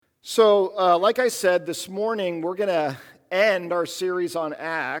Like I said, this morning we're going to end our series on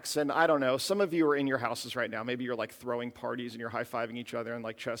Acts. And I don't know, some of you are in your houses right now. Maybe you're like throwing parties and you're high-fiving each other and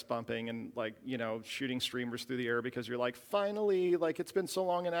like chest bumping and like, shooting streamers through the air because you're like, finally, like it's been so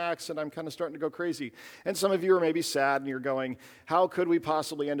long in Acts and I'm kind of starting to go crazy. And some of you are maybe sad and you're going, how could we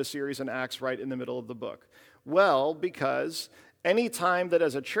possibly end a series in Acts right in the middle of the book? Well, because any time that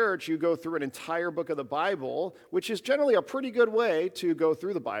as a church you go through an entire book of the Bible, which is generally a pretty good way to go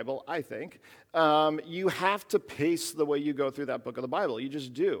through the Bible, I think, you have to pace the way you go through that book of the Bible. You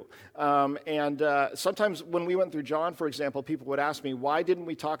just do. Sometimes when we went through John, for example, people would ask me, why didn't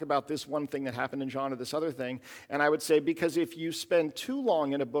we talk about this one thing that happened in John or this other thing? And I would say, because if you spend too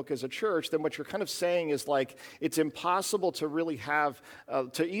long in a book as a church, then what you're kind of saying is like, it's impossible to really have,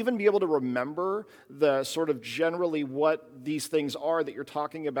 to even be able to remember the sort of generally what these things are that you're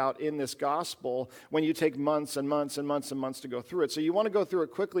talking about in this gospel when you take months and months and months and months to go through it. So you want to go through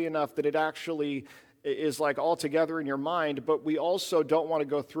it quickly enough that it actually is like all together in your mind, but we also don't want to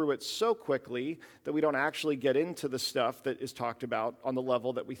go through it so quickly that we don't actually get into the stuff that is talked about on the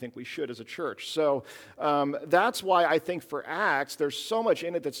level that we think we should as a church. So that's why I think for Acts, there's so much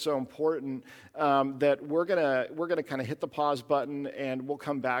in it that's so important that we're gonna kind of hit the pause button and we'll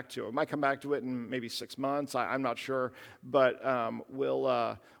come back to it. We might come back to it in maybe 6 months. I'm not sure, but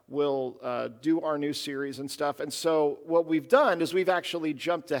we'll do our new series and stuff. And so what we've done is we've actually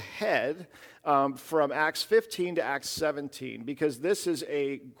jumped ahead from Acts 15 to Acts 17, because this is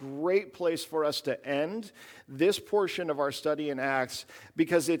a great place for us to end this portion of our study in Acts,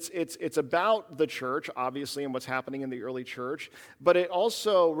 because it's about the church, obviously, and what's happening in the early church, but it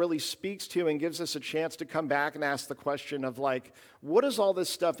also really speaks to and gives us a chance to come back and ask the question of like, what does all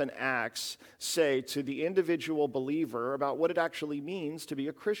this stuff in Acts say to the individual believer about what it actually means to be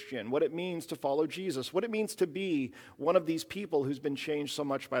a Christian, what it means to follow Jesus, what it means to be one of these people who's been changed so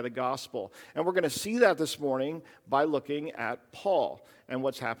much by the gospel. And we're going to see that this morning by looking at Paul and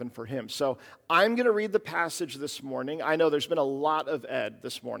what's happened for him. So I'm going to read the passage this morning. I know there's been a lot of Ed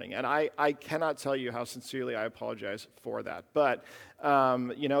this morning, and I cannot tell you how sincerely I apologize for that. But,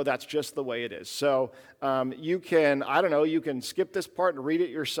 that's just the way it is. So you can skip this part and read it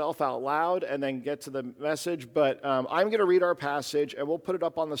yourself out loud and then get to the message. But I'm going to read our passage, and we'll put it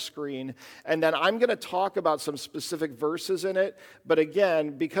up on the screen. And then I'm going to talk about some specific verses in it. But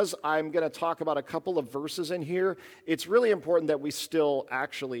again, because I'm going to talk about a couple of verses in here, it's really important that we still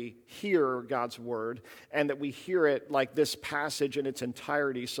actually hear God's word and that we hear it like this passage in its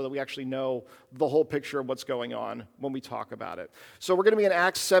entirety so that we actually know the whole picture of what's going on when we talk about it. So we're going to be in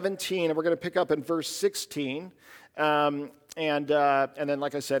Acts 17, and we're going to pick up in verse 16. And then,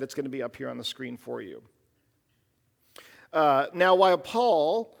 like I said, it's going to be up here on the screen for you. Now, while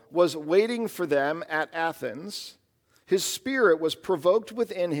Paul was waiting for them at Athens, his spirit was provoked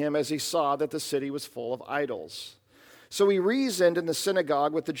within him as he saw that the city was full of idols. So he reasoned in the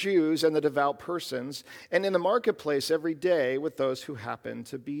synagogue with the Jews and the devout persons, and in the marketplace every day with those who happened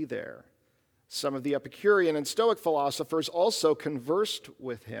to be there. Some of the Epicurean and Stoic philosophers also conversed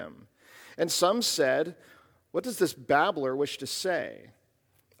with him. And some said, "What does this babbler wish to say?"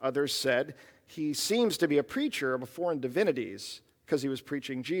 Others said, "He seems to be a preacher of foreign divinities," because he was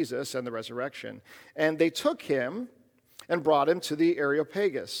preaching Jesus and the resurrection. And they took him and brought him to the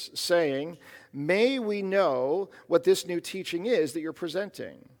Areopagus, saying, "May we know what this new teaching is that you're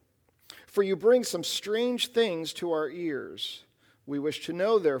presenting? For you bring some strange things to our ears. We wish to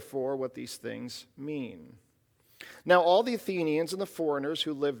know, therefore, what these things mean." Now all the Athenians and the foreigners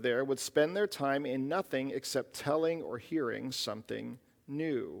who lived there would spend their time in nothing except telling or hearing something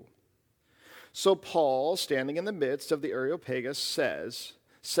new. So Paul, standing in the midst of the Areopagus,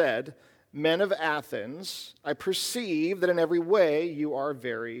 said, "Men of Athens, I perceive that in every way you are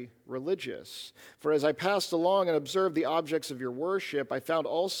very religious. For as I passed along and observed the objects of your worship, I found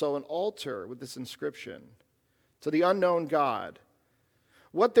also an altar with this inscription, 'To the unknown God.'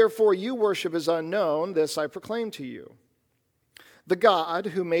 What therefore you worship is unknown, this I proclaim to you. The God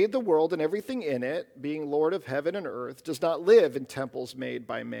who made the world and everything in it, being Lord of heaven and earth, does not live in temples made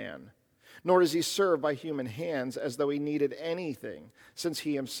by man, nor does he serve by human hands as though he needed anything, since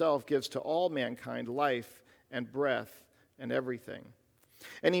he himself gives to all mankind life and breath and everything.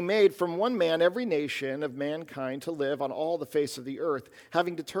 And he made from one man every nation of mankind to live on all the face of the earth,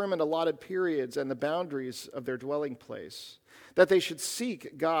 having determined allotted periods and the boundaries of their dwelling place, that they should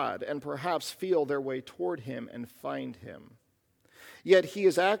seek God and perhaps feel their way toward him and find him. Yet he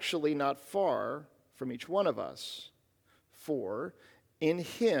is actually not far from each one of us, for in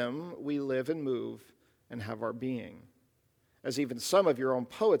him we live and move and have our being. As even some of your own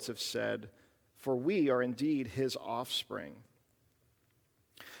poets have said, for we are indeed his offspring.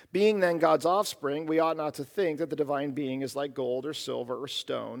 Being then God's offspring, we ought not to think that the divine being is like gold or silver or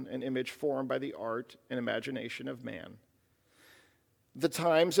stone, an image formed by the art and imagination of man. The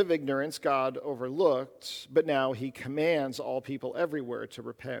times of ignorance God overlooked, but now he commands all people everywhere to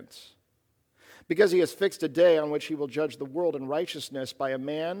repent. Because he has fixed a day on which he will judge the world in righteousness by a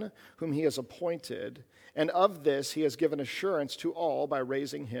man whom he has appointed, and of this he has given assurance to all by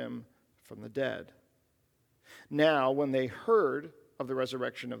raising him from the dead. Now, when they heard of the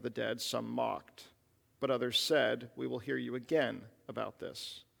resurrection of the dead, some mocked, but others said, "We will hear you again about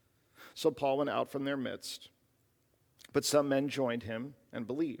this." So Paul went out from their midst. But some men joined him and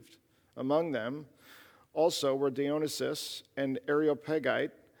believed. Among them also were Dionysius and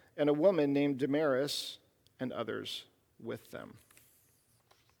Areopagite, and a woman named Damaris, and others with them.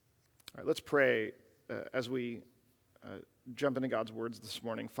 All right, let's pray as we jump into God's words this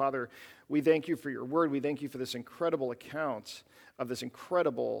morning. Father, we thank you for your word. We thank you for this incredible account of this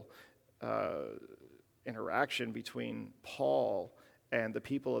incredible interaction between Paul and the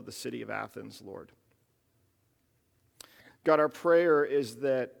people of the city of Athens, Lord. God, our prayer is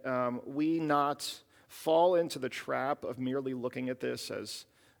that we not fall into the trap of merely looking at this as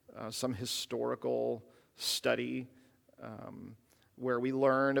some historical study where we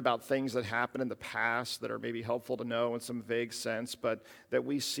learn about things that happened in the past that are maybe helpful to know in some vague sense, but that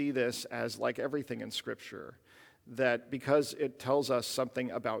we see this as like everything in Scripture, that because it tells us something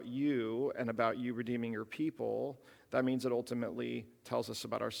about you and about you redeeming your people, that means it ultimately tells us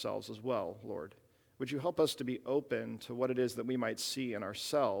about ourselves as well, Lord. Would you help us to be open to what it is that we might see in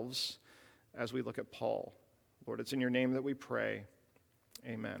ourselves as we look at Paul? Lord, it's in your name that we pray.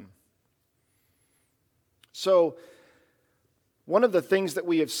 Amen. So, one of the things that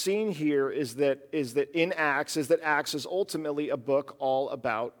we have seen here is that Acts is ultimately a book all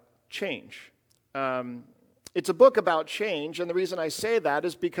about change. It's a book about change, and the reason I say that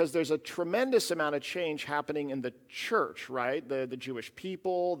is because there's a tremendous amount of change happening in the church, right? The Jewish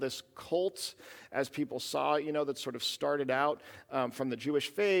people, this cult, as people saw, that sort of started out from the Jewish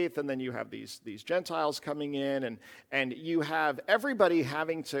faith, and then you have these Gentiles coming in, and you have everybody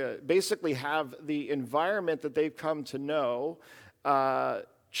having to basically have the environment that they've come to know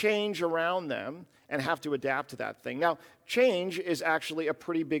change around them and have to adapt to that thing. Now, change is actually a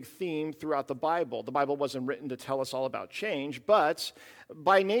pretty big theme throughout the Bible. The Bible wasn't written to tell us all about change, but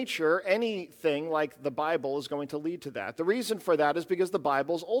by nature, anything like the Bible is going to lead to that. The reason for that is because the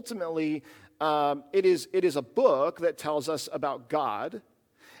Bible is ultimately, it is a book that tells us about God,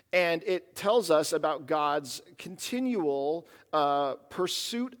 and it tells us about God's continual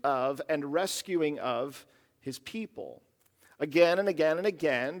pursuit of and rescuing of his people. Again and again and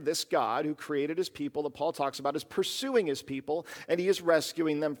again, this God who created his people that Paul talks about is pursuing his people, and he is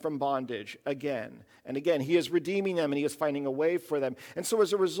rescuing them from bondage again and again. He is redeeming them, and he is finding a way for them. And so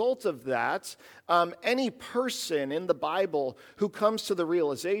as a result of that, any person in the Bible who comes to the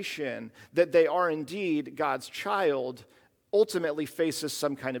realization that they are indeed God's child ultimately faces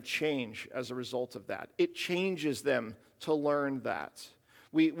some kind of change as a result of that. It changes them to learn that.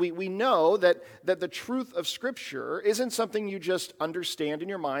 We know that the truth of Scripture isn't something you just understand in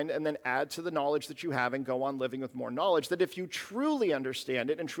your mind and then add to the knowledge that you have and go on living with more knowledge. That if you truly understand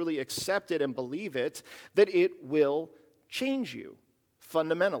it and truly accept it and believe it, that it will change you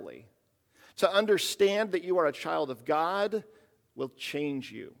fundamentally. To understand that you are a child of God will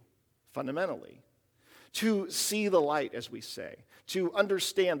change you fundamentally. To see the light, as we say, to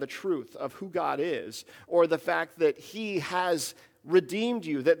understand the truth of who God is, or the fact that he has redeemed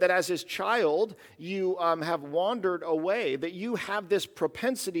you, that as his child you have wandered away, that you have this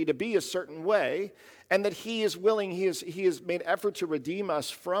propensity to be a certain way, and that he is willing, he has made effort to redeem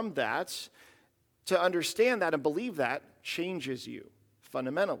us from that. To understand that and believe that changes you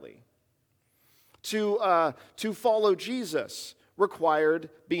fundamentally. To follow Jesus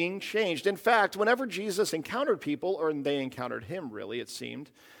required being changed. In fact, whenever Jesus encountered people, or they encountered him really, it seemed,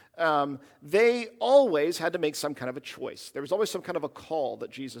 they always had to make some kind of a choice. There was always some kind of a call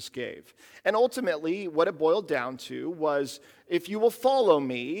that Jesus gave. And ultimately, what it boiled down to was, if you will follow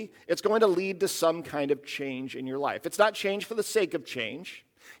me, it's going to lead to some kind of change in your life. It's not change for the sake of change.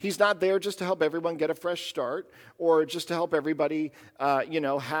 He's not there just to help everyone get a fresh start or just to help everybody,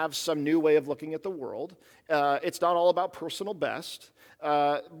 have some new way of looking at the world. It's not all about personal best.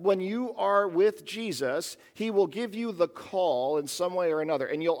 When you are with Jesus, he will give you the call in some way or another,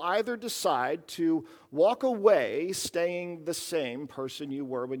 and you'll either decide to walk away staying the same person you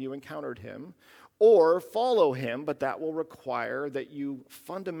were when you encountered him, or follow him, but that will require that you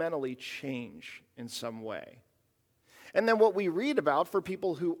fundamentally change in some way. And then what we read about for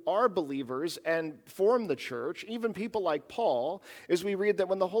people who are believers and form the church, even people like Paul, is we read that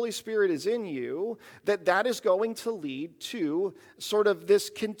when the Holy Spirit is in you, that is going to lead to sort of this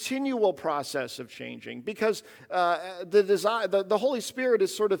continual process of changing, because the Holy Spirit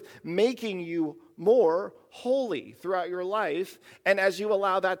is sort of making you more holy throughout your life, and as you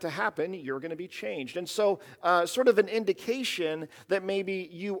allow that to happen, you're going to be changed. And so sort of an indication that maybe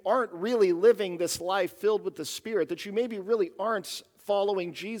you aren't really living this life filled with the Spirit, that you maybe really aren't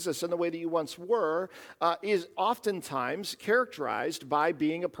following Jesus in the way that you once were, is oftentimes characterized by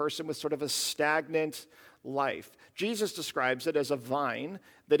being a person with sort of a stagnant life. Jesus describes it as a vine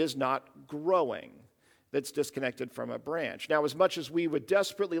that is not growing, that's disconnected from a branch. Now, as much as we would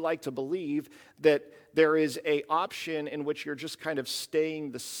desperately like to believe that there is an option in which you're just kind of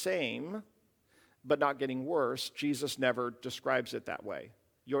staying the same but not getting worse, Jesus never describes it that way.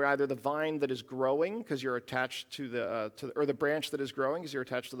 You're either the vine that is growing because you're attached to the branch that is growing because you're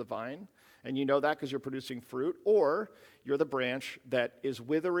attached to the vine, and you know that because you're producing fruit, or you're the branch that is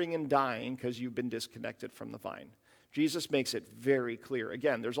withering and dying because you've been disconnected from the vine. Jesus makes it very clear.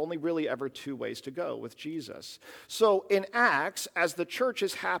 Again, there's only really ever two ways to go with Jesus. So in Acts, as the church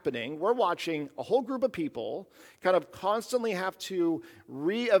is happening, we're watching a whole group of people kind of constantly have to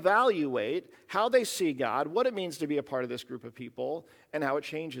reevaluate how they see God, what it means to be a part of this group of people, and how it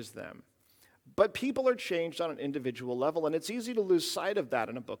changes them. But people are changed on an individual level, and it's easy to lose sight of that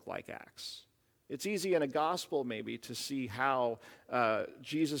in a book like Acts. It's easy in a gospel maybe to see how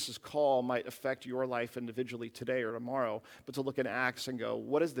Jesus' call might affect your life individually today or tomorrow, but to look in Acts and go,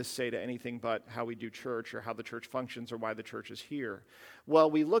 what does this say to anything but how we do church or how the church functions or why the church is here? Well,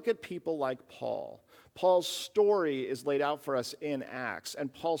 we look at people like Paul. Paul's story is laid out for us in Acts,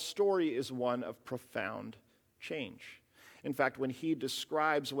 and Paul's story is one of profound change. In fact, when he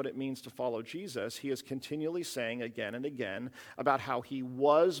describes what it means to follow Jesus, he is continually saying again and again about how he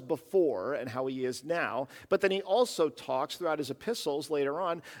was before and how he is now. But then he also talks throughout his epistles later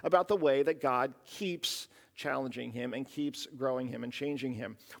on about the way that God keeps challenging him and keeps growing him and changing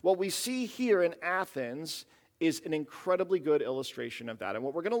him. What we see here in Athens is an incredibly good illustration of that. And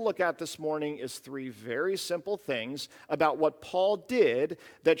what we're going to look at this morning is three very simple things about what Paul did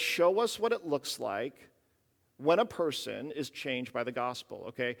that show us what it looks like when a person is changed by the gospel,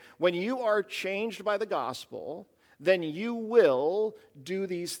 okay? When you are changed by the gospel, then you will do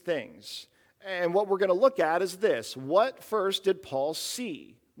these things. And what we're going to look at is this. What first did Paul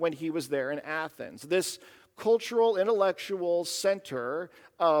see when he was there in Athens? This cultural, intellectual center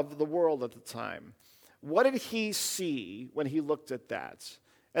of the world at the time. What did he see when he looked at that?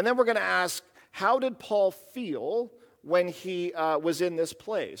 And then we're going to ask, how did Paul feel when he was in this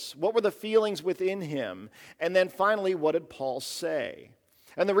place? What were the feelings within him? And then finally, what did Paul say?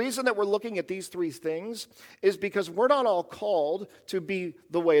 And the reason that we're looking at these three things is because we're not all called to be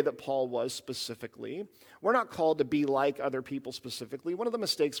the way that Paul was specifically. We're not called to be like other people specifically. One of the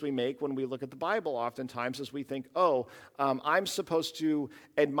mistakes we make when we look at the Bible oftentimes is we think, I'm supposed to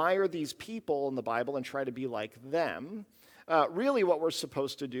admire these people in the Bible and try to be like them. Really what we're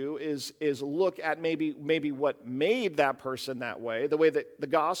supposed to do is look at maybe what made that person that way that the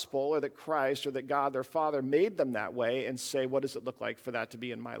gospel or that Christ or that God, their Father, made them that way, and say, what does it look like for that to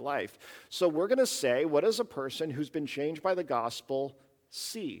be in my life? So we're going to say, what does a person who's been changed by the gospel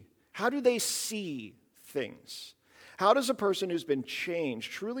see? How do they see things? How does a person who's been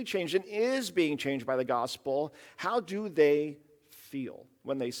changed, truly changed, and is being changed by the gospel, how do they feel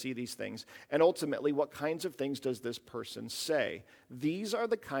when they see these things? And ultimately, what kinds of things does this person say? These are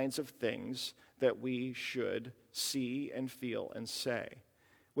the kinds of things that we should see and feel and say.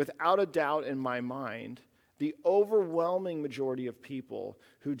 Without a doubt in my mind, the overwhelming majority of people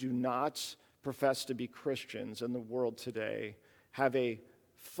who do not profess to be Christians in the world today have a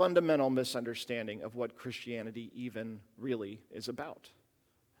fundamental misunderstanding of what Christianity even really is about.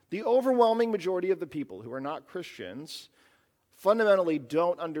 The overwhelming majority of the people who are not Christians fundamentally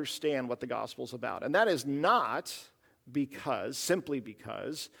don't understand what the gospel is about. And that is not simply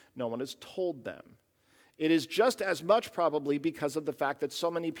because no one has told them. It is just as much probably because of the fact that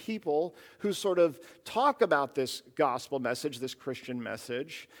so many people who sort of talk about this gospel message, this Christian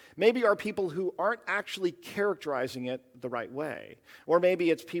message, maybe are people who aren't actually characterizing it the right way. Or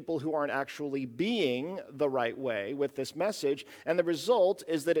maybe it's people who aren't actually being the right way with this message, and the result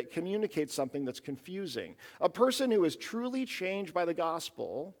is that it communicates something that's confusing. A person who is truly changed by the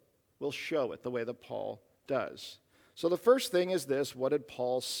gospel will show it the way that Paul does. So the first thing is this: what did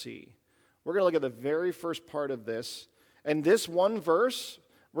Paul see? We're going to look at the very first part of this. And this one verse,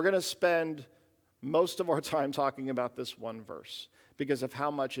 we're going to spend most of our time talking about this one verse because of how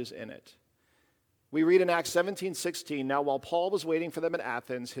much is in it. We read in Acts 17:16, now while Paul was waiting for them at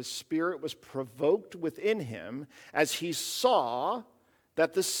Athens, his spirit was provoked within him as he saw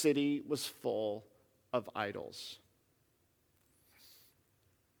that the city was full of idols.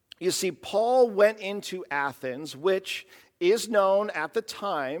 You see, Paul went into Athens, which is known at the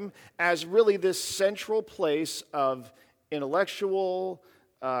time as really this central place of intellectual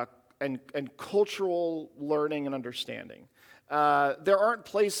and cultural learning and understanding. There aren't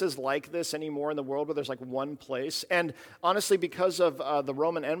places like this anymore in the world where there's like one place. And honestly, because of the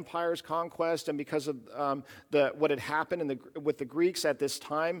Roman Empire's conquest and because of what had happened with the Greeks at this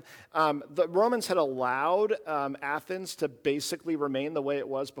time, the Romans had allowed Athens to basically remain the way it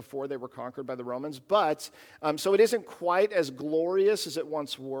was before they were conquered by the Romans. But so it isn't quite as glorious as it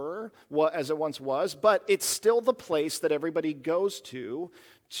once was, but it's still the place that everybody goes to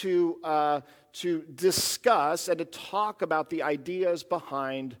discuss and to talk about the ideas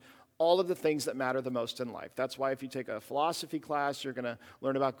behind all of the things that matter the most in life. That's why if you take a philosophy class, you're going to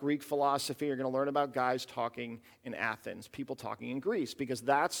learn about Greek philosophy. You're going to learn about guys talking in Athens, people talking in Greece, because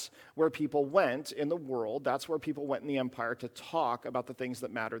that's where people went in the world. That's where people went in the empire to talk about the things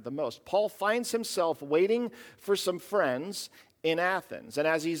that mattered the most. Paul finds himself waiting for some friends in Athens. And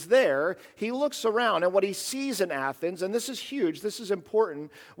as he's there, he looks around, and what he sees in Athens, and this is huge, this is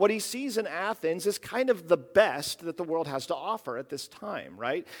important, what he sees in Athens is kind of the best that the world has to offer at this time,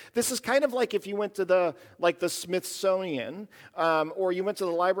 right? This is kind of like if you went to the Smithsonian, or you went to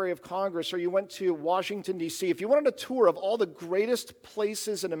the Library of Congress, or you went to Washington, D.C. If you wanted a tour of all the greatest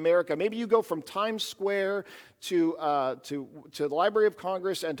places in America, maybe you go from Times Square to the Library of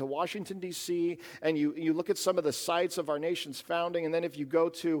Congress and to Washington, D.C., and you look at some of the sites of our nation's founding, and then if you go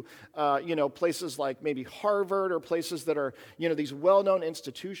to places like maybe Harvard or places that are these well-known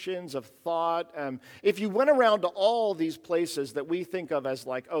institutions of thought, if you went around to all these places that we think of as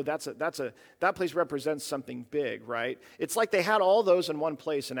like, oh, that place represents something big, right? It's like they had all those in one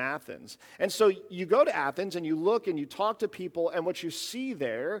place in Athens. And so you go to Athens and you look and you talk to people, and what you see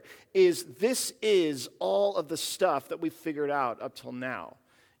there is this is all of the stuff that we've figured out up till now.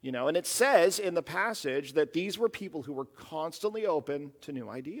 And it says in the passage that these were people who were constantly open to new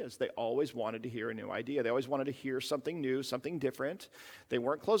ideas. They always wanted to hear a new idea. They always wanted to hear something new, something different. They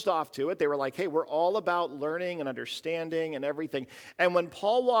weren't closed off to it. They were like, hey, we're all about learning and understanding and everything. And when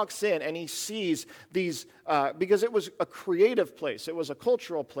Paul walks in and he sees these, because it was a creative place, it was a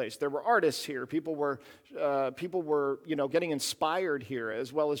cultural place. There were artists here. People were getting inspired here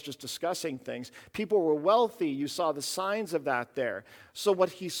as well as just discussing things. People were wealthy. You saw the signs of that there. So what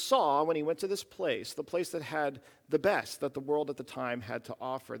he saw when he went to this place, the place that had the best that the world at the time had to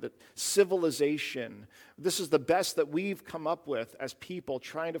offer, that civilization, this is the best that we've come up with as people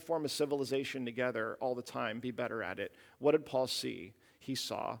trying to form a civilization together all the time, be better at it. What did Paul see? He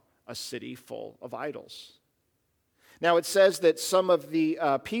saw a city full of idols. Now, it says that some of the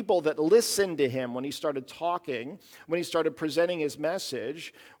people that listened to him when he started talking, when he started presenting his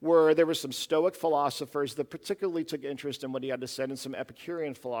message, there were some Stoic philosophers that particularly took interest in what he had to say, and some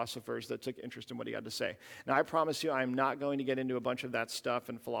Epicurean philosophers that took interest in what he had to say. Now, I promise you, I'm not going to get into a bunch of that stuff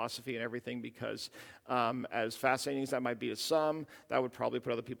and philosophy and everything because as fascinating as that might be to some, that would probably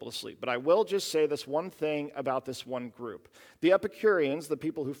put other people to sleep. But I will just say this one thing about this one group. The Epicureans, the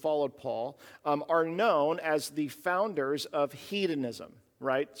people who followed Paul, are known as the founders of hedonism,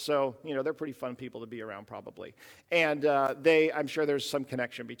 right? So, they're pretty fun people to be around probably. And I'm sure there's some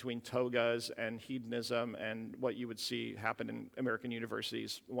connection between togas and hedonism and what you would see happen in American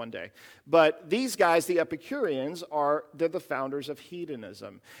universities one day. But these guys, the Epicureans, they're the founders of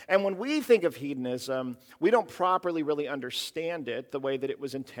hedonism. And when we think of hedonism, we don't properly really understand it the way that it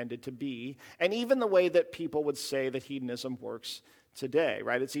was intended to be, and even the way that people would say that hedonism works today,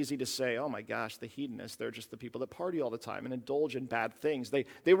 right? It's easy to say, oh my gosh, the hedonists, they're just the people that party all the time and indulge in bad things.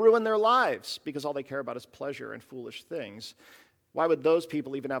 They ruin their lives because all they care about is pleasure and foolish things. Why would those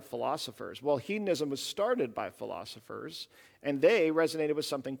people even have philosophers? Well, hedonism was started by philosophers, and they resonated with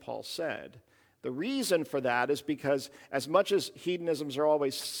something Paul said. The reason for that is because as much as hedonisms are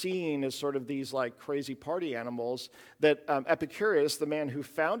always seen as sort of these like crazy party animals, that Epicurus, the man who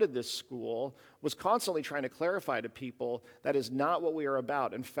founded this school, was constantly trying to clarify to people that is not what we are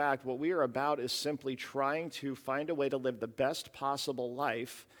about. In fact, what we are about is simply trying to find a way to live the best possible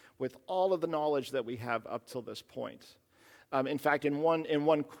life with all of the knowledge that we have up till this point. In fact, in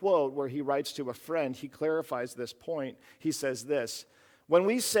one quote where he writes to a friend, he clarifies this point. He says this: when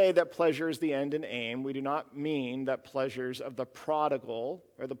we say that pleasure is the end and aim, we do not mean that pleasures of the prodigal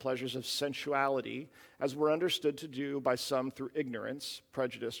or the pleasures of sensuality, as we're understood to do by some through ignorance,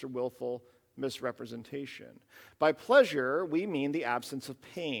 prejudice, or willful misrepresentation. By pleasure, we mean the absence of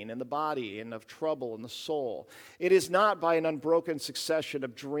pain in the body and of trouble in the soul. It is not by an unbroken succession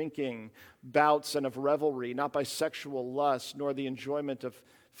of drinking bouts and of revelry, not by sexual lust, nor the enjoyment of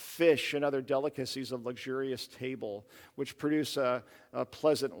fish and other delicacies of luxurious table, which produce a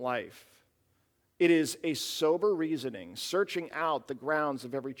pleasant life. It is a sober reasoning, searching out the grounds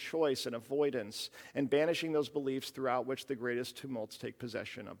of every choice and avoidance, and banishing those beliefs throughout which the greatest tumults take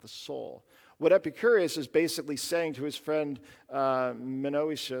possession of the soul. What Epicurus is basically saying to his friend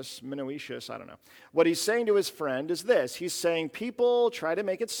Menoetius, I don't know. What he's saying to his friend is this. He's saying people try to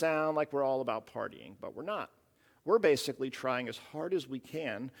make it sound like we're all about partying, but we're not. We're basically trying as hard as we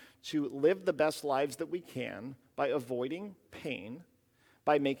can to live the best lives that we can by avoiding pain,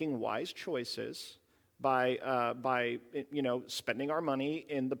 by making wise choices, by spending our money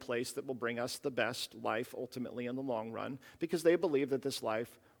in the place that will bring us the best life ultimately in the long run, because they believe that this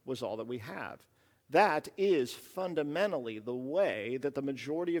life was all that we have. That is fundamentally the way that the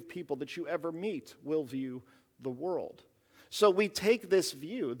majority of people that you ever meet will view the world. So we take this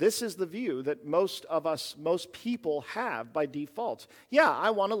view. This is the view that most people have by default. Yeah,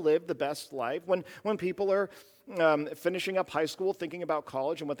 I want to live the best life. When people are finishing up high school, thinking about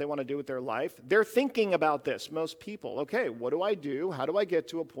college and what they want to do with their life, they're thinking about this, most people. Okay, what do I do? How do I get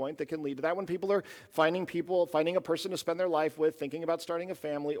to a point that can lead to that? When people are finding a person to spend their life with, thinking about starting a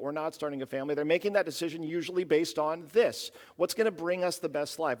family or not starting a family, they're making that decision usually based on this. What's going to bring us the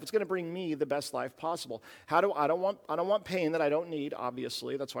best life? What's going to bring me the best life possible? I don't want pain that I don't need,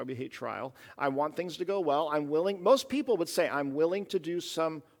 obviously. That's why we hate trial. I want things to go well. Most people would say, I'm willing to do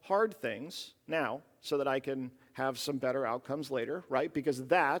some hard things now so that I can have some better outcomes later, right? Because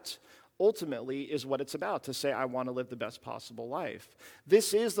that ultimately is what it's about, to say, I want to live the best possible life.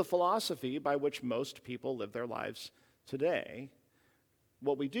 This is the philosophy by which most people live their lives today.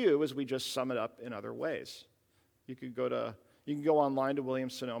 What we do is we just sum it up in other ways. You can go online to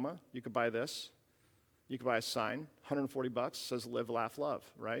Williams-Sonoma. You could buy this. You could buy a sign, $140, says live, laugh, love,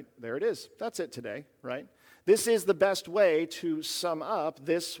 right? There it is. That's it today, right? This is the best way to sum up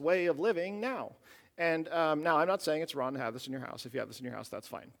this way of living now. And now, I'm not saying it's wrong to have this in your house. If you have this in your house, that's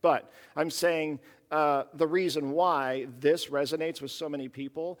fine. But I'm saying the reason why this resonates with so many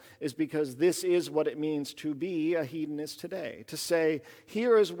people is because this is what it means to be a hedonist today. To say,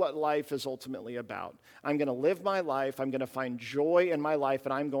 here is what life is ultimately about. I'm going to live my life. I'm going to find joy in my life.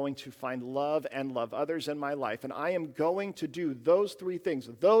 And I'm going to find love and love others in my life. And I am going to do those three things.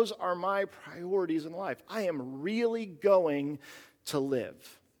 Those are my priorities in life. I am really going to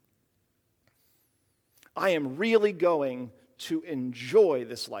live. I am really going to enjoy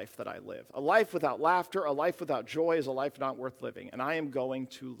this life that I live. A life without laughter, a life without joy is a life not worth living. And I am going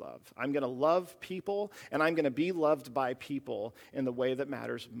to love. I'm going to love people, and I'm going to be loved by people in the way that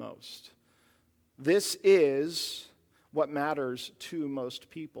matters most. This is what matters to most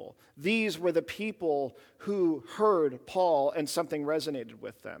people. These were the people who heard Paul and something resonated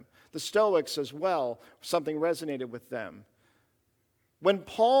with them. The Stoics as well, something resonated with them. When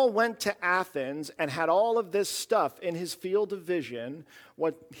Paul went to Athens and had all of this stuff in his field of vision,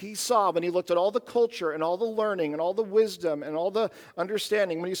 what he saw when he looked at all the culture and all the learning and all the wisdom and all the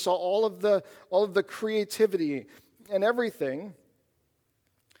understanding, when he saw all of the creativity and everything,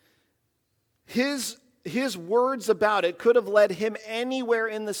 his words about it could have led him anywhere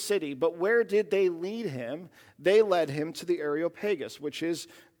in the city. But where did they lead him? They led him to the Areopagus, which is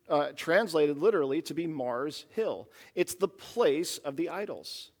translated literally to be Mars Hill. It's the place of the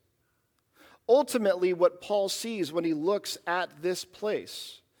idols. Ultimately, what Paul sees when he looks at this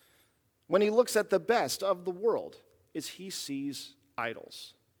place, when he looks at the best of the world, is he sees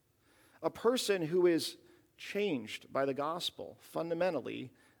idols. A person who is changed by the gospel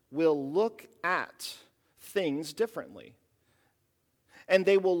fundamentally will look at things differently. And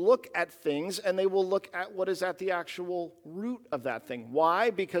they will look at things, and they will look at what is at the actual root of that thing. Why?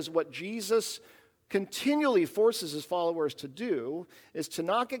 Because what Jesus continually forces his followers to do is to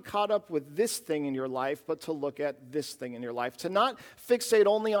not get caught up with this thing in your life, but to look at this thing in your life. To not fixate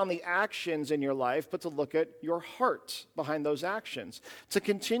only on the actions in your life, but to look at your heart behind those actions. To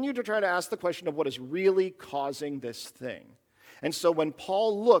continue to try to ask the question of what is really causing this thing. And so when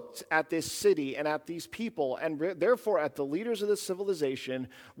Paul looked at this city and at these people, and therefore at the leaders of this civilization,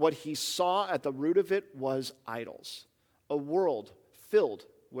 what he saw at the root of it was idols. A world filled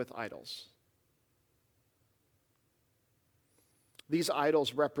with idols. These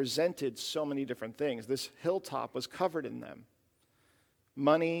idols represented so many different things. This hilltop was covered in them.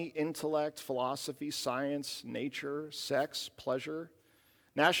 Money, intellect, philosophy, science, nature, sex, pleasure,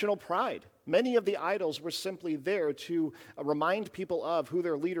 national pride. Many of the idols were simply there to remind people of who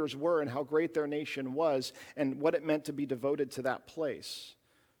their leaders were and how great their nation was and what it meant to be devoted to that place.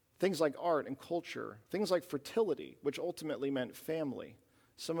 Things like art and culture, things like fertility, which ultimately meant family.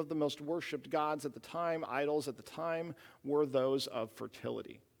 Some of the most worshipped gods at the time, idols at the time, were those of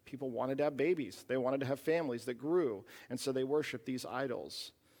fertility. People wanted to have babies. They wanted to have families that grew, and so they worshiped these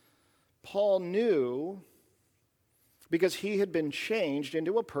idols. Paul knew, because he had been changed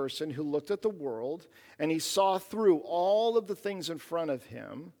into a person who looked at the world and he saw through all of the things in front of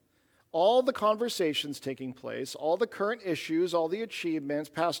him, all the conversations taking place, all the current issues, all the achievements,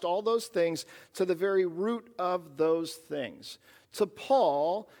 past all those things to the very root of those things. To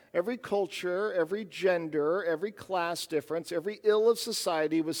Paul, every culture, every gender, every class difference, every ill of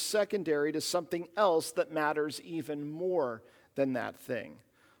society was secondary to something else that matters even more than that thing.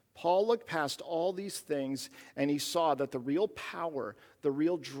 Paul looked past all these things and he saw that the real power, the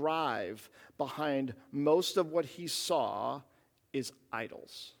real drive behind most of what he saw is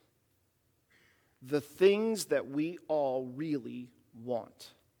idols. The things that we all really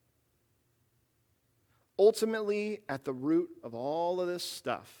want. Ultimately, at the root of all of this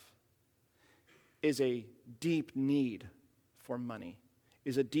stuff is a deep need for money,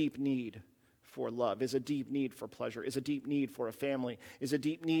 is a deep need for love, is a deep need for pleasure, is a deep need for a family, is a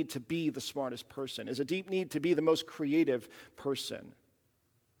deep need to be the smartest person, is a deep need to be the most creative person.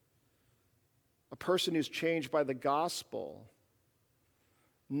 A person who's changed by the gospel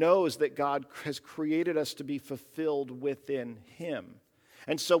knows that God has created us to be fulfilled within him.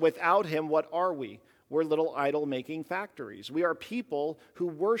 And so without him, what are we? We're little idol-making factories. We are people who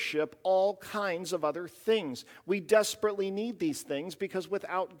worship all kinds of other things. We desperately need these things because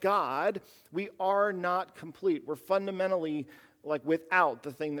without God, we are not complete. We're fundamentally like without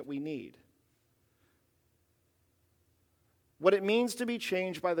the thing that we need. What it means to be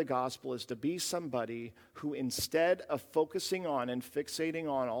changed by the gospel is to be somebody who, instead of focusing on and fixating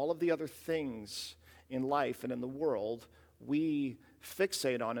on all of the other things in life and in the world, we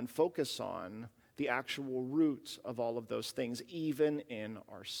fixate on and focus on the actual roots of all of those things, even in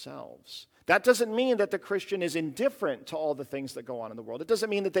ourselves. That doesn't mean that the Christian is indifferent to all the things that go on in the world. It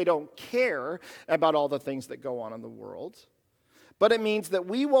doesn't mean that they don't care about all the things that go on in the world. But it means that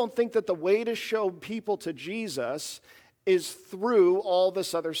we won't think that the way to show people to Jesus is through all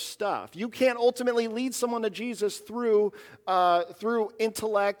this other stuff. You can't ultimately lead someone to Jesus through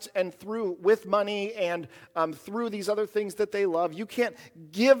intellect and with money and through these other things that they love. You can't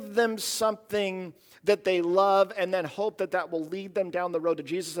give them something that they love and then hope that that will lead them down the road to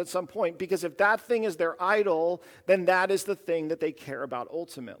Jesus at some point, because if that thing is their idol, then that is the thing that they care about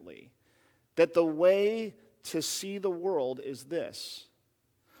ultimately. That the way to see the world is this.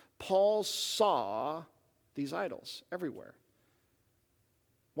 Paul saw these idols everywhere.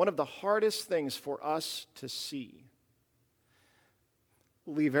 One of the hardest things for us to see,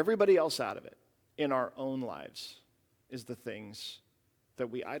 leave everybody else out of it, in our own lives, is the things that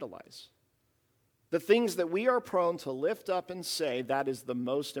we idolize. The things that we are prone to lift up and say, that is the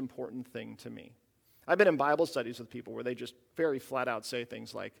most important thing to me. I've been in Bible studies with people where they just very flat out say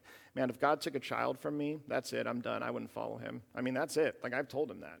things like, man, if God took a child from me, that's it, I'm done, I wouldn't follow him. I mean, that's it. Like, I've told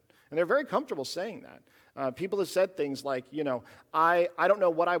them that. And they're very comfortable saying that. People have said things like, I don't know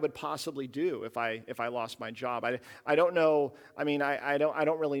what I would possibly do if I lost my job. I don't know. I mean, I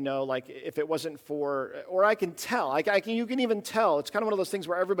don't really know. Like, if it wasn't for, or I can tell. You can even tell. It's kind of one of those things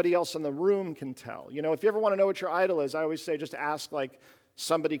where everybody else in the room can tell. If you ever want to know what your idol is, I always say just ask like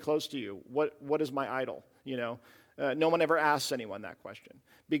somebody close to you. What is my idol? No one ever asks anyone that question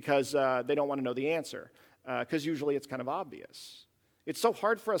because they don't want to know the answer. Because usually it's kind of obvious. It's so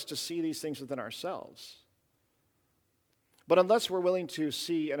hard for us to see these things within ourselves. But unless we're willing to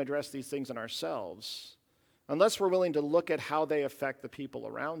see and address these things in ourselves, unless we're willing to look at how they affect the people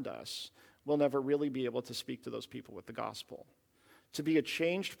around us, we'll never really be able to speak to those people with the gospel. To be a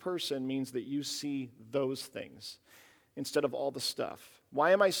changed person means that you see those things instead of all the stuff.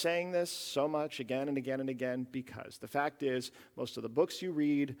 Why am I saying this so much again and again and again? Because the fact is, most of the books you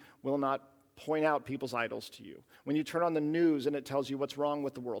read will not point out people's idols to you. When you turn on the news and it tells you what's wrong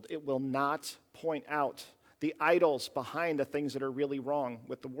with the world, it will not point out the idols behind the things that are really wrong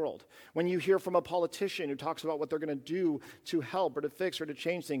with the world. When you hear from a politician who talks about what they're going to do to help or to fix or to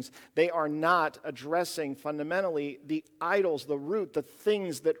change things, they are not addressing fundamentally the idols, the root, the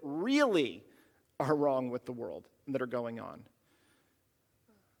things that really are wrong with the world and that are going on.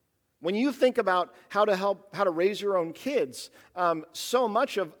 When you think about how to raise your own kids, so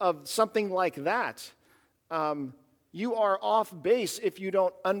much of something like that, you are off base if you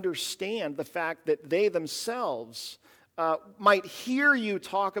don't understand the fact that they themselves might hear you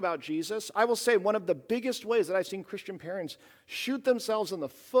talk about Jesus, I will say one of the biggest ways that I've seen Christian parents shoot themselves in the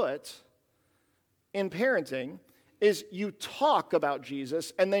foot in parenting is you talk about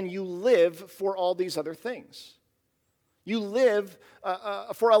Jesus and then you live for all these other things. You live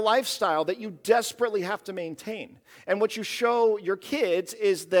for a lifestyle that you desperately have to maintain. And what you show your kids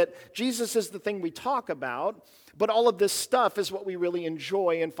is that Jesus is the thing we talk about, but all of this stuff is what we really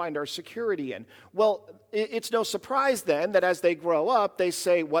enjoy and find our security in. Well, it's no surprise then that as they grow up, they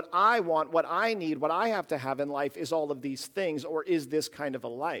say, what I want, what I need, what I have to have in life is all of these things, or is this kind of a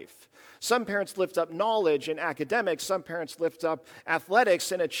life? Some parents lift up knowledge and academics. Some parents lift up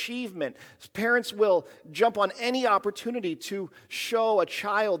athletics and achievement. Parents will jump on any opportunity to show a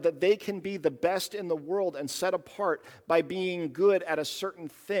child that they can be the best in the world and set apart by being good at a certain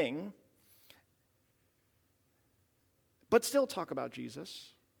thing, but still talk about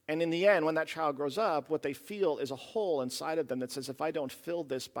Jesus. And in the end, when that child grows up, what they feel is a hole inside of them that says, if I don't fill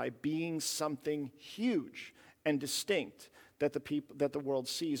this by being something huge and distinct that the world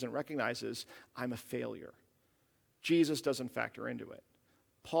sees and recognizes, I'm a failure. Jesus doesn't factor into it.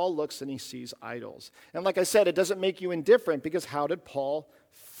 Paul looks and he sees idols. And like I said, it doesn't make you indifferent, because how did Paul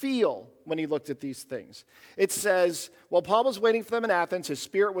feel when he looked at these things? It says, while Paul was waiting for them in Athens, his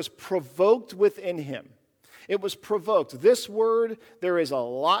spirit was provoked within him. It was provoked. This word, there is a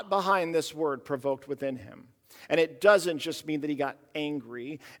lot behind this word, provoked within him. And it doesn't just mean that he got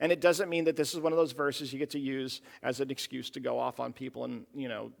angry, and it doesn't mean that this is one of those verses you get to use as an excuse to go off on people and,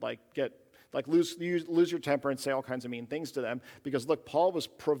 lose your temper and say all kinds of mean things to them. Because look, Paul was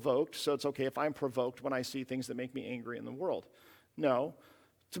provoked, so it's okay if I'm provoked when I see things that make me angry in the world. No.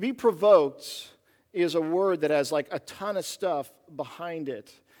 To be provoked is a word that has like a ton of stuff behind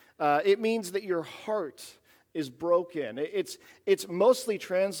it. It means that your heart is broken. It's mostly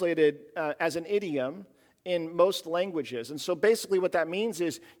translated as an idiom in most languages. And so basically what that means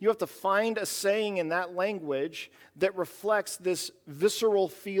is you have to find a saying in that language that reflects this visceral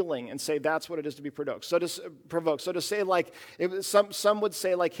feeling and say that's what it is to be provoked. So to say like, some would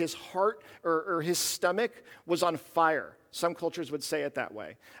say like his heart or his stomach was on fire. Some cultures would say it that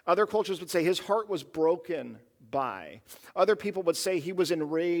way. Other cultures would say his heart was broken by. Other people would say he was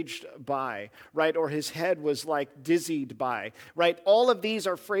enraged by, right? Or his head was like dizzied by, right? All of these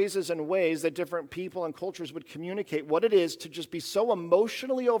are phrases and ways that different people and cultures would communicate what it is to just be so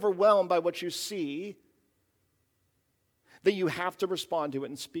emotionally overwhelmed by what you see that you have to respond to it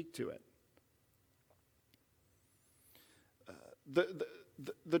and speak to it.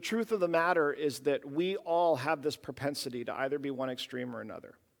 The truth of the matter is that we all have this propensity to either be one extreme or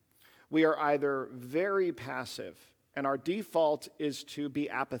another. We are either very passive, and our default is to be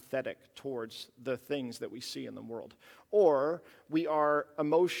apathetic towards the things that we see in the world, or we are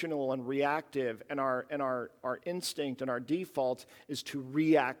emotional and reactive, and our instinct and our default is to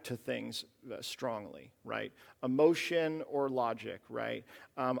react to things strongly, right? Emotion or logic, right?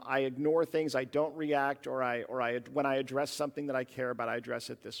 I ignore things, I don't react, or when I address something that I care about, I address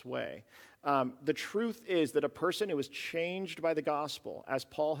it this way. The truth is that a person who is changed by the gospel, as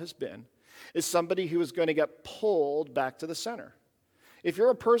Paul has been, is somebody who is going to get pulled back to the center. If you're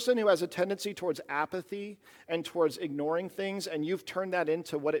a person who has a tendency towards apathy and towards ignoring things, and you've turned that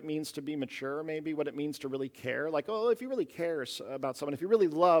into what it means to be mature, maybe what it means to really care, like, oh, if you really care about someone, if you really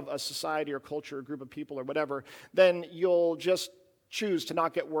love a society or culture or group of people or whatever, then you'll just choose to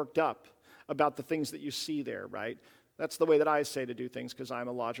not get worked up about the things that you see there, right? That's the way that I say to do things because I'm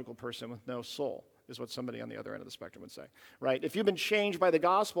a logical person with no soul, is what somebody on the other end of the spectrum would say, right? If you've been changed by the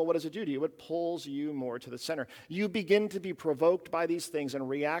gospel, what does it do to you? It pulls you more to the center. You begin to be provoked by these things and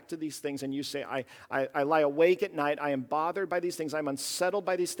react to these things, and you say, I lie awake at night, I am bothered by these things, I'm unsettled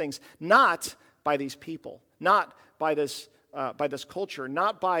by these things, not by these people, not by this culture,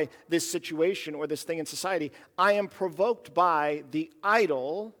 not by this situation or this thing in society. I am provoked by the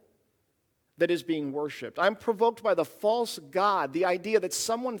idol that is being worshipped. I'm provoked by the false god, the idea that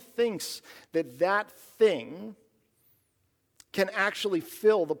someone thinks that that thing can actually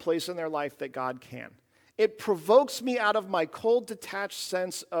fill the place in their life that God can. It provokes me out of my cold, detached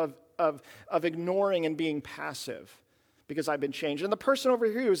sense of ignoring and being passive because I've been changed. And the person over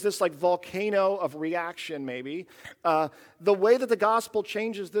here is this like volcano of reaction, maybe. The way that the gospel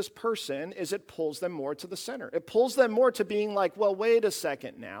changes this person is it pulls them more to the center. It pulls them more to being like, well, wait a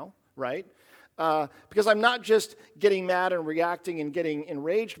second now, right? Because I'm not just getting mad and reacting and getting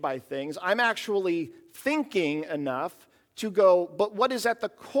enraged by things. I'm actually thinking enough to go, but what is at the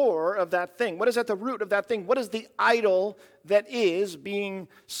core of that thing? What is at the root of that thing? What is the idol that is being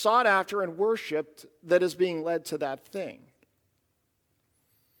sought after and worshiped that is being led to that thing?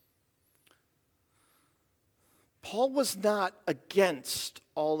 Paul was not against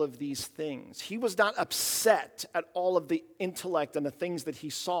all of these things. He was not upset at all of the intellect and the things that he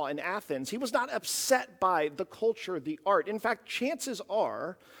saw in Athens. He was not upset by the culture, the art. In fact, chances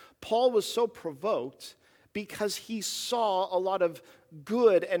are Paul was so provoked because he saw a lot of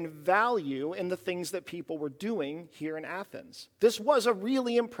good and value in the things that people were doing here in Athens. This was a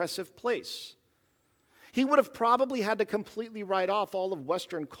really impressive place. He would have probably had to completely write off all of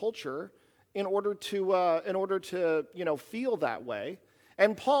Western culture in order to feel that way.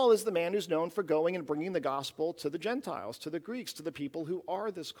 And Paul is the man who's known for going and bringing the gospel to the Gentiles, to the Greeks, to the people who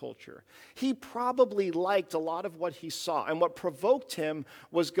are this culture. He probably liked a lot of what he saw. And what provoked him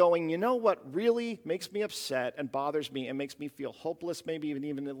was going, you know what really makes me upset and bothers me and makes me feel hopeless, maybe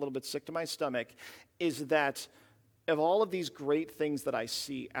even a little bit sick to my stomach, is that of all of these great things that I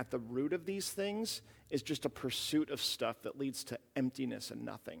see, at the root of these things is just a pursuit of stuff that leads to emptiness and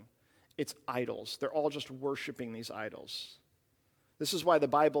nothing. It's idols. They're all just worshiping these idols. This is why the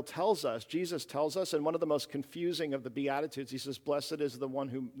Bible tells us, Jesus tells us, in one of the most confusing of the Beatitudes, he says, blessed is the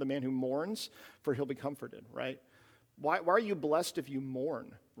man who mourns, for he'll be comforted, right? Why are you blessed if you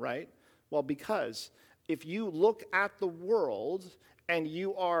mourn, right? Well, because if you look at the world and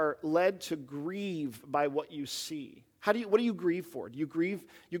you are led to grieve by what you see, what do you grieve for? You grieve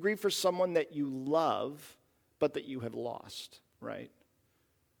for someone that you love, but that you have lost, right?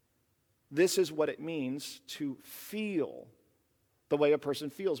 This is what it means to feel the way a person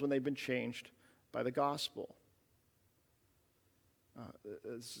feels when they've been changed by the gospel.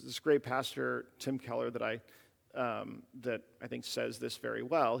 This great pastor, Tim Keller, that I think says this very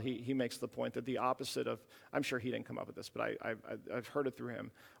well. He makes the point that the opposite of, I'm sure he didn't come up with this, but I've heard it through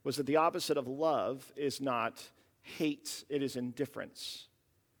him, was that the opposite of love is not hate, it is indifference.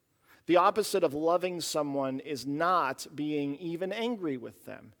 The opposite of loving someone is not being even angry with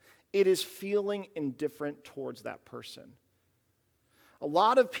them. It is feeling indifferent towards that person. A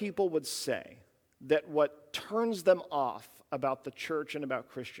lot of people would say that what turns them off about the church and about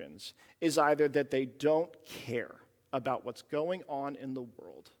Christians is either that they don't care about what's going on in the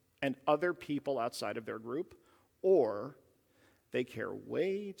world and other people outside of their group, or they care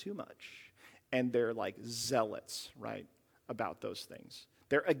way too much and they're like zealots, right, about those things.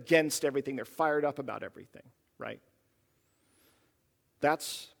 They're against everything. They're fired up about everything, right?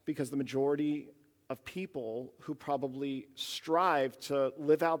 That's because the majority of people who probably strive to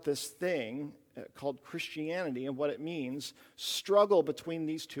live out this thing called Christianity and what it means struggle between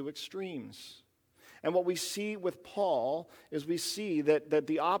these two extremes. And what we see with Paul is we see that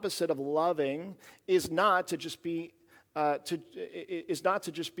the opposite of loving is not to just be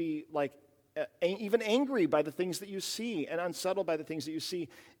like even angry by the things that you see and unsettled by the things that you see.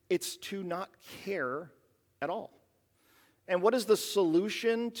 It's to not care at all. And what is the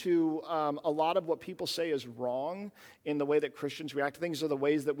solution to a lot of what people say is wrong in the way that Christians react to things or the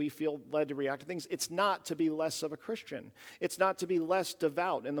ways that we feel led to react to things? It's not to be less of a Christian. It's not to be less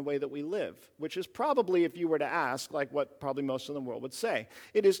devout in the way that we live, which is probably, if you were to ask, like what probably most of the world would say.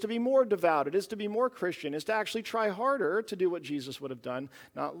 It is to be more devout. It is to be more Christian. It's to actually try harder to do what Jesus would have done,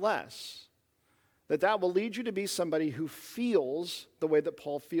 not less. That will lead you to be somebody who feels the way that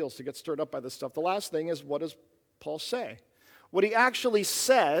Paul feels, to get stirred up by this stuff. The last thing is, what does Paul say? What he actually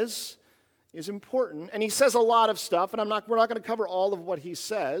says is important, and he says a lot of stuff, and we're not going to cover all of what he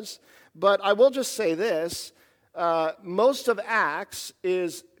says, but I will just say this. Most of Acts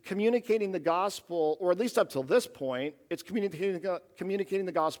is communicating the gospel, or at least up till this point, it's communicating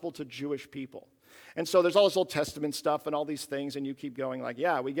the gospel to Jewish people. And so there's all this Old Testament stuff and all these things, and you keep going like,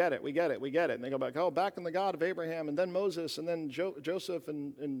 yeah, we get it. And they go back in the God of Abraham, and then Moses, and then Joseph,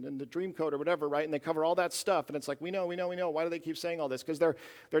 and the dream code or whatever, right? And they cover all that stuff, and it's like, we know. Why do they keep saying all this? Because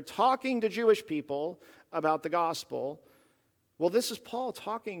they're talking to Jewish people about the gospel. Well, this is Paul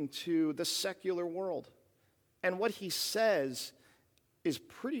talking to the secular world. And what he says is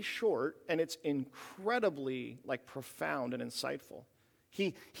pretty short, and it's incredibly profound and insightful.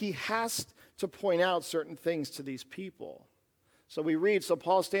 He has to point out certain things to these people. So we read, so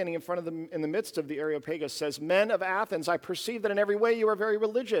Paul standing in front of them in the midst of the Areopagus says, men of Athens, I perceive that in every way you are very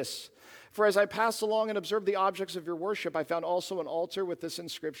religious. For as I passed along and observed the objects of your worship, I found also an altar with this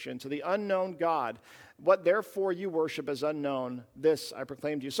inscription, to the unknown God. What therefore you worship as unknown, this I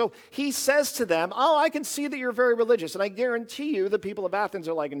proclaim to you. So he says to them, I can see that you're very religious. And I guarantee you the people of Athens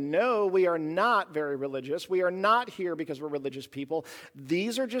are like, no, we are not very religious. We are not here because we're religious people.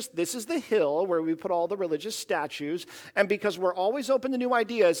 This is the hill where we put all the religious statues. And because we're always open to new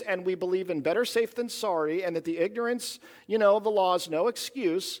ideas and we believe in better safe than sorry and that the ignorance, of the law is no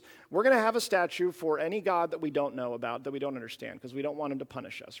excuse, we're going to have a statue for any God that we don't know about, that we don't understand, because we don't want him to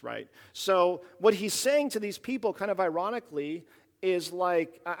punish us, right? So what he's saying saying to these people, kind of ironically, is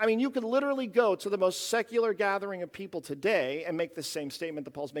like, I mean, you could literally go to the most secular gathering of people today and make the same statement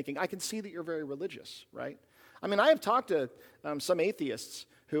that Paul's making. I can see that you're very religious, right? I mean, I have talked to some atheists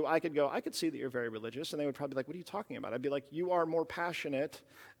who I could see that you're very religious, and they would probably be like, what are you talking about? I'd be like, you are more passionate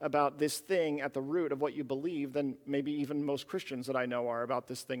about this thing at the root of what you believe than maybe even most Christians that I know are about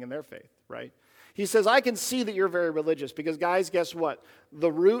this thing in their faith, right? He says, I can see that you're very religious because, guys, guess what?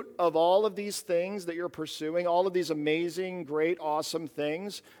 The root of all of these things that you're pursuing, all of these amazing, great, awesome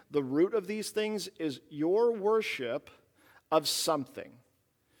things, the root of these things is your worship of something.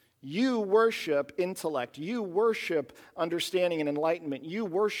 You worship intellect. You worship understanding and enlightenment. You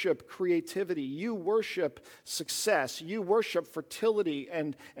worship creativity. You worship success. You worship fertility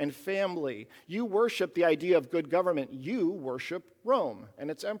and family. You worship the idea of good government. You worship Rome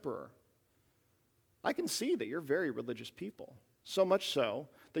and its emperor. I can see that you're very religious people, so much so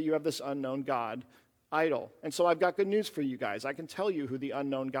that you have this unknown God idol. And so I've got good news for you guys. I can tell you who the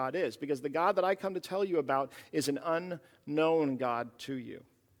unknown God is, because the God that I come to tell you about is an unknown God to you.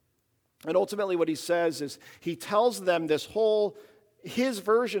 And ultimately what he says is he tells them his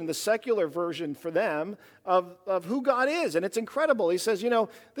version, the secular version for them of who God is. And it's incredible. He says,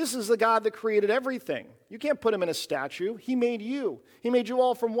 this is the God that created everything. You can't put him in a statue. He made you. He made you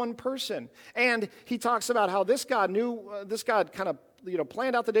all from one person. And he talks about how this God kind of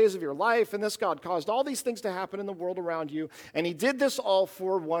planned out the days of your life, and this God caused all these things to happen in the world around you, and he did this all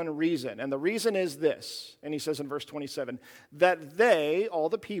for one reason, and the reason is this, and he says in verse 27, that they, all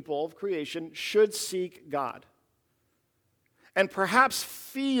the people of creation, should seek God, and perhaps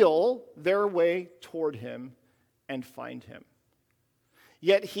feel their way toward him and find him.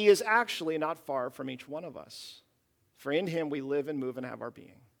 Yet he is actually not far from each one of us, for in him we live and move and have our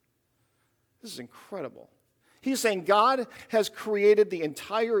being. This is incredible. He's saying God has created the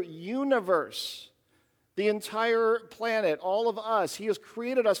entire universe, the entire planet, all of us. He has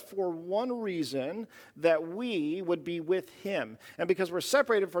created us for one reason, that we would be with him. And because we're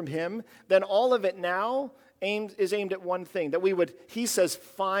separated from him, then all of it now is aimed at one thing, that we would, he says,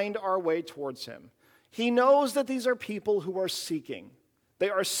 find our way towards him. He knows that these are people who are seeking.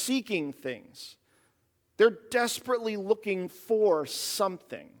 They are seeking things. They're desperately looking for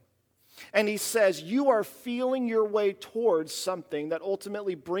something. And he says, you are feeling your way towards something that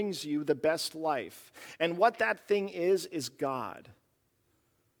ultimately brings you the best life. And what that thing is God.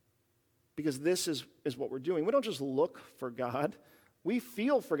 Because this is what we're doing. We don't just look for God. We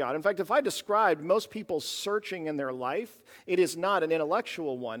feel for God. In fact, if I described most people's searching in their life, it is not an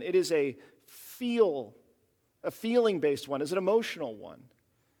intellectual one. It is a feeling-based one. It's an emotional one.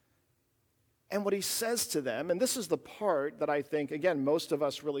 And what he says to them, and this is the part that I think, again, most of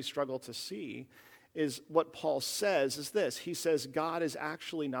us really struggle to see, is what Paul says is this. He says, God is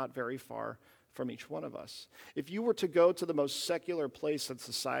actually not very far from each one of us. If you were to go to the most secular place in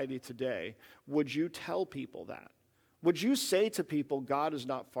society today, would you tell people that? Would you say to people, God is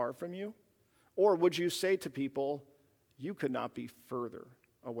not far from you? Or would you say to people, you could not be further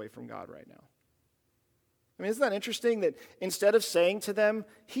away from God right now? I mean, isn't that interesting that instead of saying to them,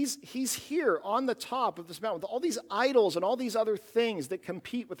 he's here on the top of this mountain with all these idols and all these other things that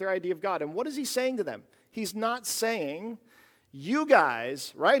compete with their idea of God. And what is he saying to them? He's not saying, you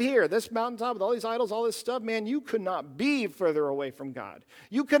guys, right here, this mountaintop with all these idols, all this stuff, man, you could not be further away from God.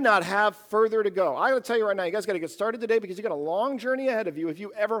 You could not have further to go. I gotta tell you right now, you guys got to get started today because you got a long journey ahead of you if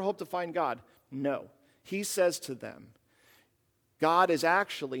you ever hope to find God. No. He says to them, God is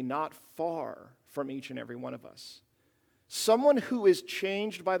actually not far from each and every one of us. Someone who is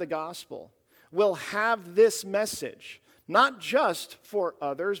changed by the gospel will have this message, not just for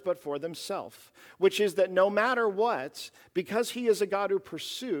others, but for themselves, which is that no matter what, because he is a God who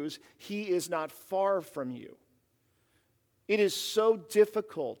pursues, he is not far from you. It is so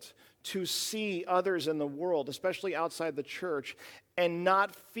difficult to see others in the world, especially outside the church, and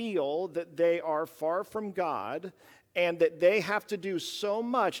not feel that they are far from God and that they have to do so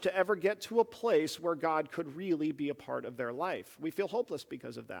much to ever get to a place where God could really be a part of their life. We feel hopeless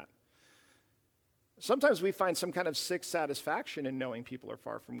because of that. Sometimes we find some kind of sick satisfaction in knowing people are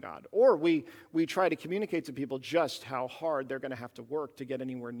far from God. Or we try to communicate to people just how hard they're going to have to work to get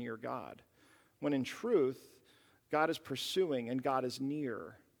anywhere near God. When in truth, God is pursuing and God is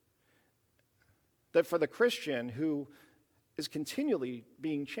near. That for the Christian who is continually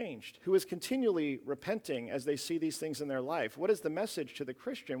being changed, who is continually repenting as they see these things in their life. What is the message to the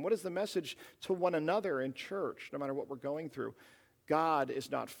Christian? What is the message to one another in church, no matter what we're going through? God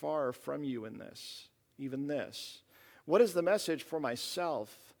is not far from you in this, even this. What is the message for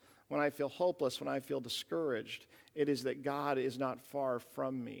myself when I feel hopeless, when I feel discouraged? It is that God is not far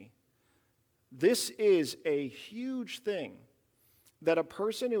from me. This is a huge thing, that a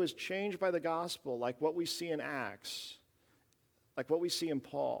person who is changed by the gospel, like what we see in Acts, like what we see in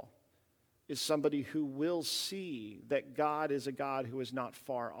Paul, is somebody who will see that God is a God who is not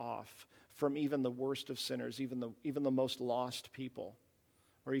far off from even the worst of sinners, even the most lost people,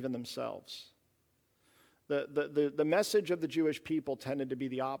 or even themselves. The message of the Jewish people tended to be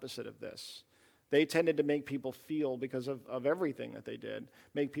the opposite of this. They tended to make people feel, because of everything that they did,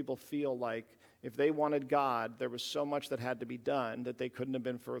 make people feel like if they wanted God, there was so much that had to be done that they couldn't have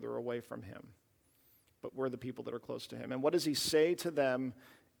been further away from him. But we're the people that are close to him. And what does he say to them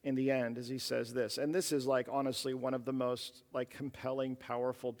in the end as he says this? And this is honestly one of the most compelling,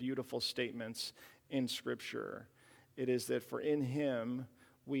 powerful, beautiful statements in Scripture. It is that for in him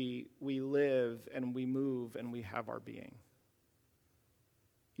we live and we move and we have our being.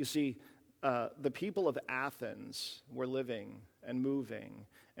 You see, the people of Athens were living and moving,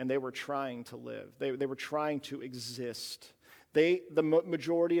 and they were trying to live. They were trying to exist. The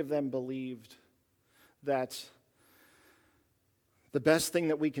majority of them believed that the best thing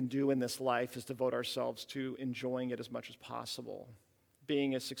that we can do in this life is devote ourselves to enjoying it as much as possible,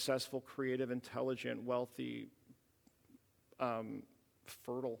 being as successful, creative, intelligent, wealthy,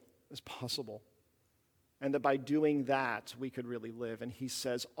 fertile as possible. And that by doing that, we could really live. And he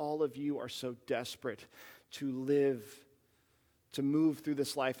says, all of you are so desperate to live, to move through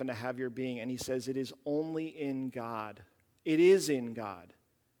this life and to have your being. And he says, it is only in God. It is in God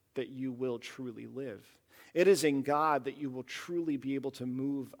that you will truly live. It is in God that you will truly be able to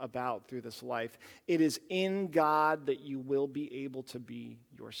move about through this life. It is in God that you will be able to be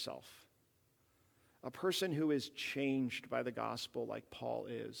yourself. A person who is changed by the gospel like Paul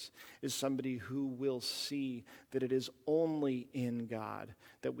is somebody who will see that it is only in God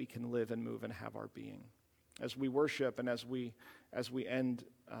that we can live and move and have our being. As we worship and as we end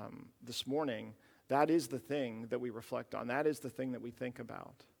this morning, that is the thing that we reflect on. That is the thing that we think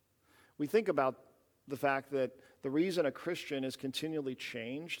about. We think about the fact that the reason a Christian is continually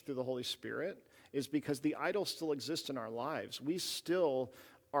changed through the Holy Spirit is because the idol still exists in our lives. We still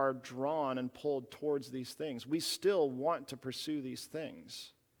are drawn and pulled towards these things. We still want to pursue these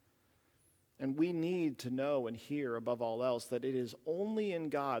things. And we need to know and hear above all else that it is only in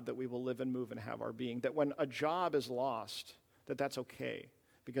God that we will live and move and have our being. That when a job is lost, that's okay.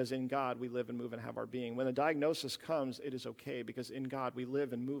 Because in God we live and move and have our being. When a diagnosis comes, it is okay because in God we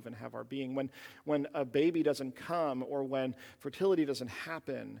live and move and have our being. When a baby doesn't come, or when fertility doesn't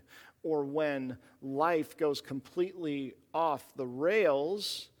happen, or when life goes completely off the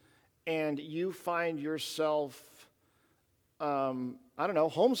rails and you find yourself,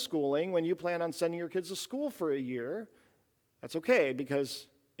 homeschooling when you plan on sending your kids to school for a year, that's okay because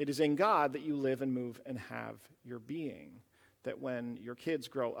it is in God that you live and move and have your being. That when your kids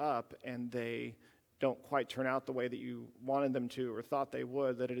grow up and they don't quite turn out the way that you wanted them to or thought they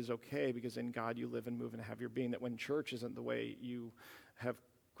would, that it is okay because in God you live and move and have your being. That when church isn't the way you have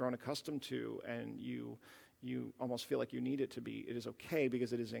grown accustomed to and you almost feel like you need it to be, it is okay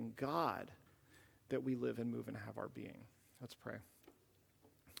because it is in God that we live and move and have our being. Let's pray.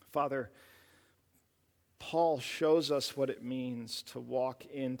 Father, Paul shows us what it means to walk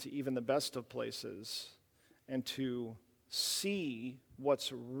into even the best of places and to see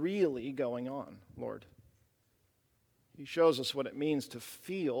what's really going on, Lord. He shows us what it means to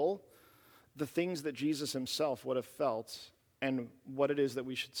feel the things that Jesus himself would have felt and what it is that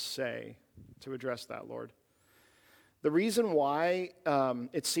we should say to address that, Lord. The reason why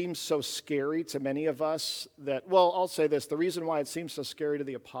it seems so scary to many of us I'll say this. The reason why it seems so scary to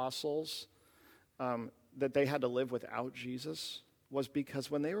the apostles that they had to live without Jesus was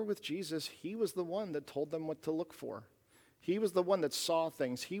because when they were with Jesus, he was the one that told them what to look for. He was the one that saw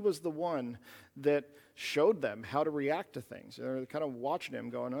things. He was the one that showed them how to react to things. They're kind of watching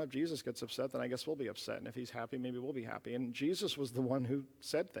him going, if Jesus gets upset, then I guess we'll be upset. And if he's happy, maybe we'll be happy. And Jesus was the one who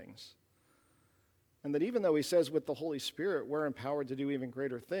said things. And that even though he says with the Holy Spirit we're empowered to do even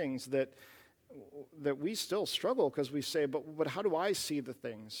greater things, that we still struggle because we say, but how do I see the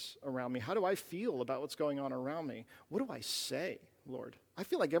things around me? How do I feel about what's going on around me? What do I say, Lord? I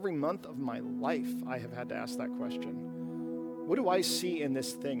feel like every month of my life I have had to ask that question. What do I see in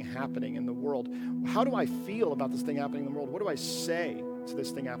this thing happening in the world? How do I feel about this thing happening in the world? What do I say to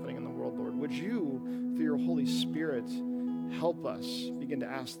this thing happening in the world, Lord? Would you, through your Holy Spirit, help us begin to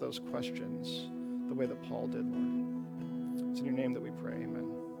ask those questions the way that Paul did, Lord? It's in your name that we pray,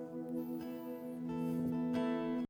 amen.